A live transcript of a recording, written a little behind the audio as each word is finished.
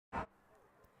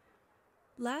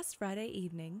Last Friday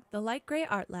evening, the Light Gray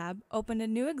Art Lab opened a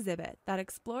new exhibit that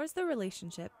explores the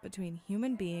relationship between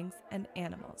human beings and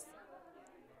animals.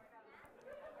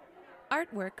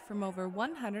 Artwork from over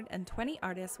 120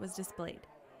 artists was displayed.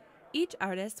 Each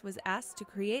artist was asked to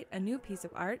create a new piece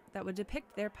of art that would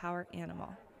depict their power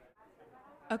animal.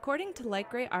 According to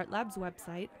Light Gray Art Lab's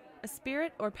website, a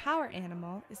spirit or power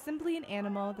animal is simply an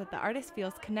animal that the artist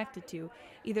feels connected to,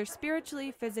 either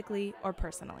spiritually, physically, or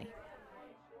personally.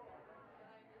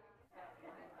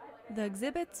 The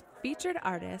exhibit's featured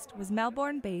artist was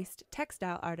Melbourne-based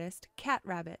textile artist Cat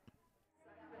Rabbit.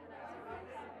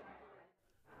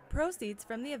 Proceeds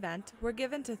from the event were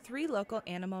given to 3 local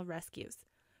animal rescues: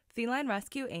 Feline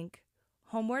Rescue Inc.,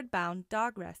 Homeward Bound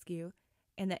Dog Rescue,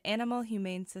 and the Animal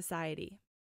Humane Society.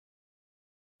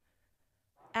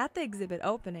 At the exhibit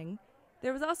opening,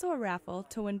 there was also a raffle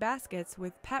to win baskets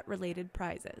with pet-related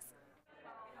prizes.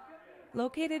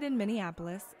 Located in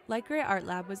Minneapolis, Light Gray Art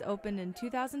Lab was opened in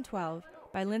 2012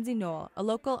 by Lindsay Knoll, a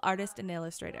local artist and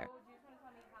illustrator.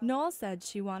 Knoll said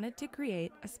she wanted to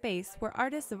create a space where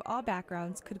artists of all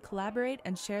backgrounds could collaborate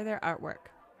and share their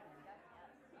artwork.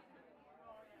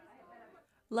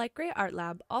 Light Gray Art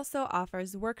Lab also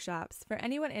offers workshops for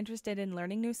anyone interested in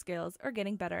learning new skills or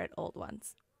getting better at old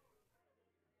ones.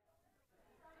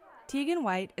 Tegan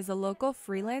White is a local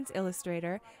freelance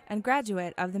illustrator and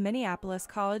graduate of the Minneapolis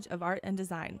College of Art and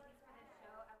Design.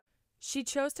 She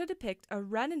chose to depict a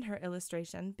wren in her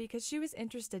illustration because she was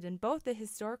interested in both the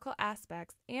historical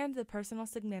aspects and the personal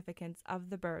significance of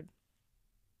the bird.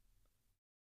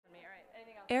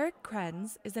 Eric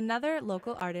Krenz is another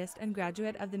local artist and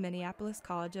graduate of the Minneapolis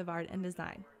College of Art and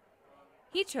Design.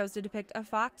 He chose to depict a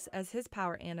fox as his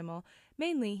power animal,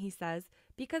 mainly, he says,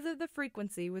 because of the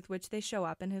frequency with which they show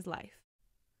up in his life.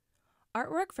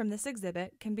 Artwork from this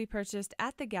exhibit can be purchased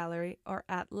at the gallery or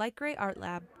at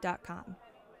lightgrayartlab.com.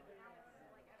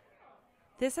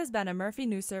 This has been a Murphy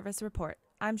News Service report.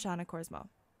 I'm Shauna Korsmo.